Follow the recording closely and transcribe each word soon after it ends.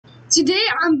Today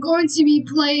I'm going to be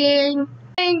playing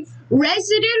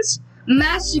Residence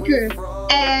Massacre,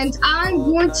 and I'm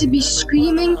going to be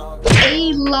screaming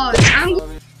a lot. I'm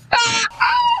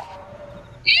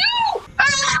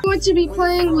going to be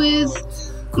playing with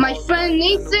my friend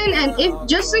Nathan, and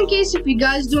just in case if you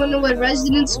guys don't know what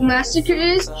Residence Massacre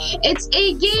is, it's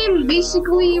a game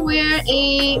basically where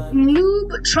a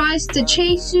noob tries to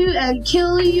chase you and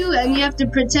kill you, and you have to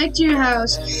protect your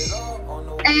house.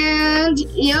 And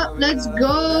yeah, let's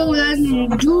go. Let's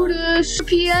do this. 4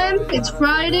 p.m. It's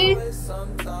Friday,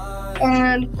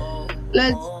 and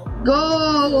let's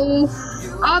go.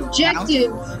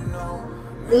 Objective: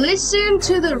 listen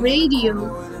to the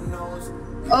radio.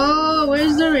 Oh,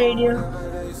 where's the radio?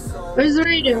 Where's the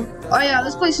radio? Oh yeah,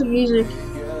 let's play some music.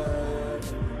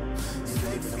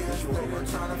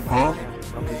 Huh?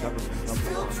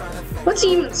 What's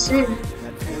he even saying?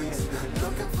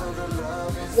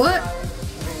 What?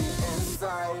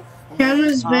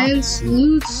 Cameras, vents,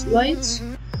 loots, lights.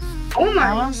 Oh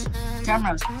my!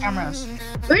 Cameras.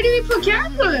 Where do we put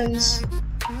cameras?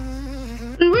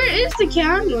 Where is the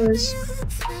cameras?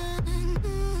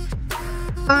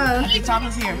 The top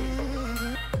is here.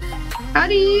 How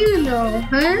do you know,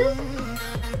 huh?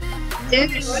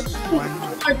 Damn it!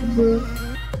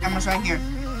 Cameras right here.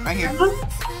 Right here.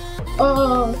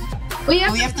 Oh, we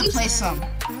have to play some.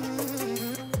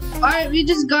 Alright, we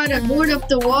just gotta board up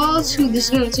the walls. This is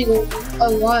gonna take a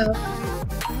while.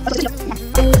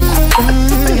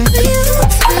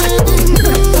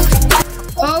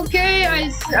 Okay,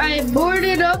 I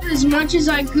boarded up as much as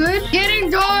I could.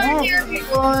 Getting dark,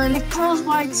 everyone. It closed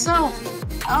by itself.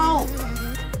 Oh.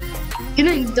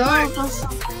 Getting dark.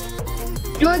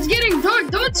 Yo, it's getting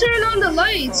dark. Don't turn on the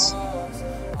lights.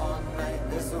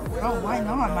 Bro, why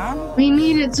not, man? We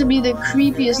need it to be the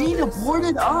creepiest. We need to board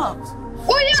it up.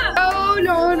 Oh yeah! Oh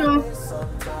no.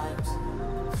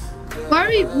 Why are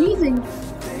we breathing?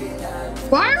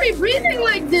 Why are we breathing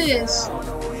like this?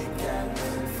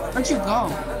 Where'd you go?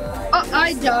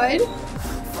 I died.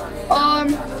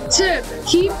 Tip,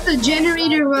 keep the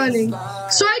generator running.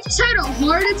 So I just had a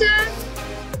heart attack?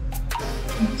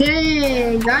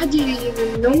 Dang, I didn't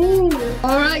even know.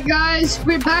 Alright guys,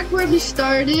 we're back where we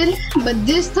started, but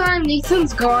this time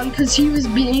Nathan's gone because he was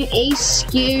being a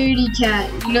scaredy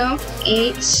cat, you know?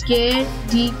 A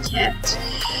scaredy cat.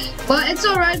 But it's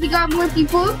alright, we got more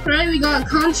people, right? We got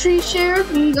country sheriff,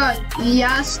 and we got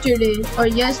yesterday,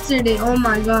 oh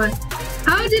my god.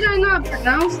 How did I not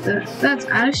pronounce that? That's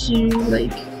actually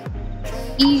like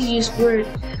easiest word.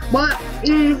 But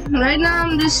right now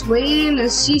I'm just waiting to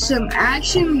see some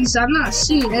action because I'm not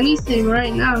seeing anything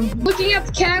right now. Looking at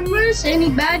the cameras, any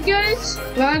bad guys?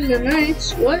 Live the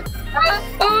nights. What?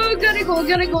 Oh, gotta go.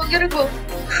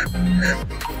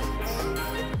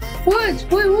 What?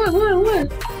 What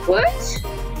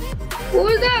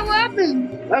was that? What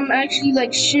happened? I'm actually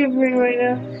like shivering right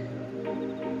now.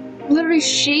 Literally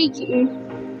shaking.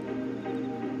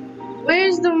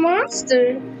 Where's the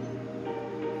monster?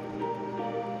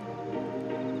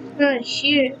 Not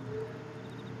here.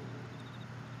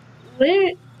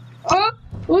 Where? Oh,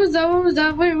 what was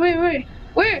that?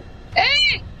 Where?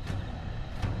 Hey!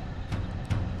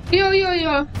 Yo.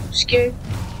 I'm scared.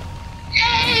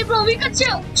 Hey, bro, we can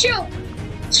chill.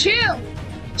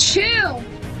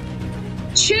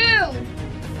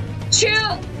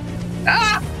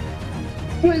 Ah!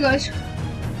 Oh my gosh.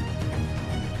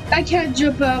 I can't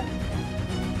jump out.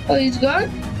 Oh, he's gone?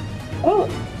 Oh.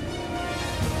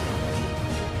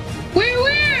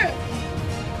 Where?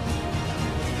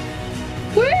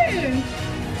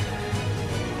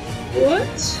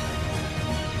 What?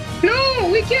 No,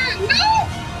 we can't. No!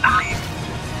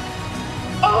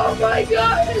 Oh my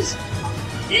gosh!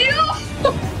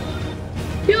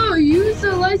 Yo, use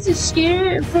the lights to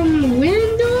scare it from the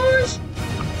windows?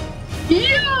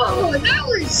 Yo, that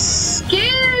was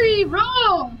scary,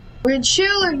 bro! We're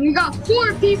chilling. We got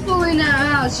 4 people in that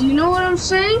house. You know what I'm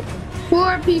saying?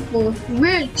 4 people.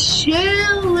 We're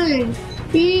chilling.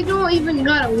 We don't even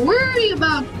gotta worry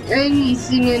about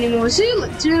anything anymore. See,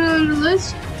 look, turn on the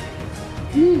list.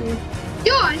 Ooh.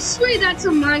 Yo, I swear that's a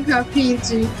Minecraft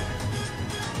painting.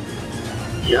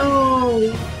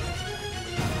 Yo.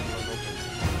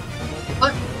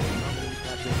 What?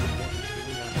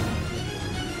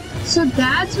 So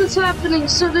that's what's happening.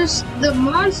 So there's the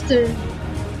monster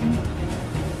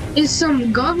is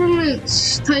some government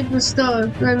type of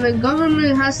stuff, and the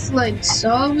government has to like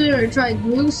solve it or try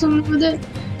doing something with it,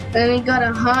 and they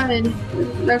gotta hide.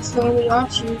 That's the only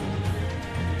option.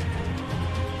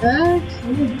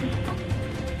 Okay.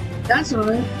 That's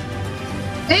alright.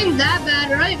 Ain't that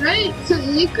bad, right?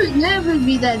 It could never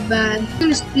be that bad. I'm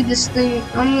gonna speed this thing.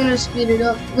 I'm gonna speed it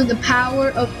up with the power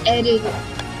of editing.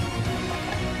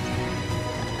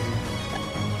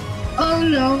 Oh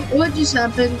no, what just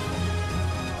happened?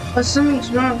 Oh,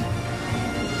 something's wrong.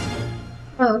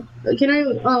 Oh,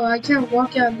 I can't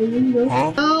walk out the window.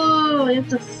 Huh? Oh, you have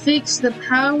to fix the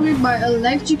power by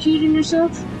electrocuting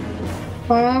yourself?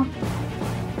 Huh?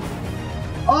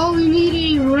 Oh, we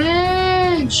need a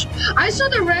wrench. I saw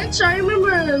the wrench. I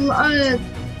remember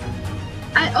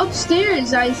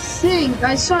upstairs, I think.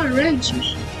 I saw a wrench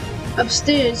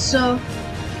upstairs, so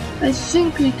I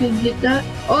think we could get that.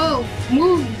 Oh,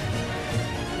 move.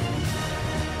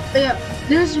 Yeah,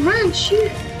 there's a wrench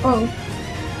here. Oh.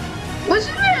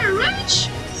 Wasn't there a wrench?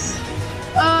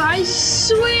 I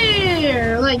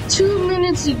swear, like 2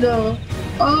 minutes ago.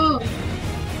 Oh.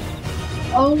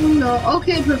 Oh no.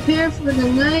 Okay, prepare for the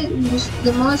night.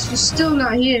 The monster's still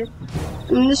not here.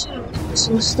 I'm just gonna put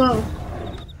some stuff.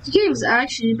 This game's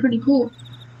actually pretty cool.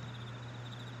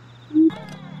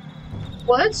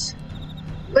 What?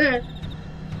 Where?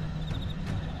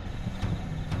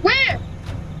 Where?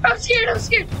 I'm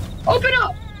scared. Open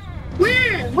up.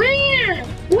 Where? Where?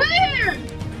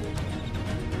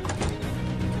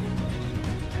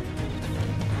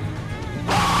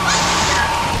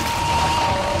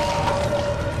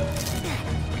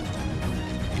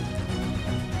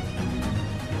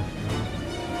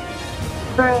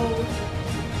 Bro.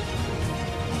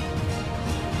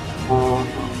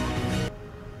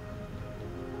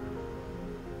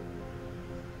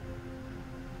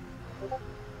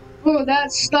 Oh,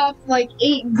 that stopped like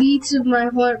 8 beats of my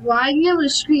heart. Well, I never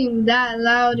screamed that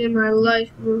loud in my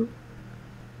life, bro.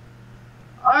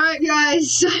 Alright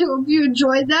guys, I hope you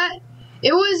enjoyed that.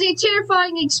 It was a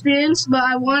terrifying experience, but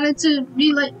I wanted to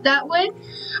be like that way.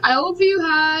 I hope you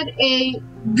had a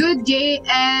good day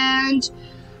and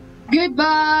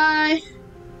goodbye.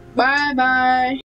 Bye bye.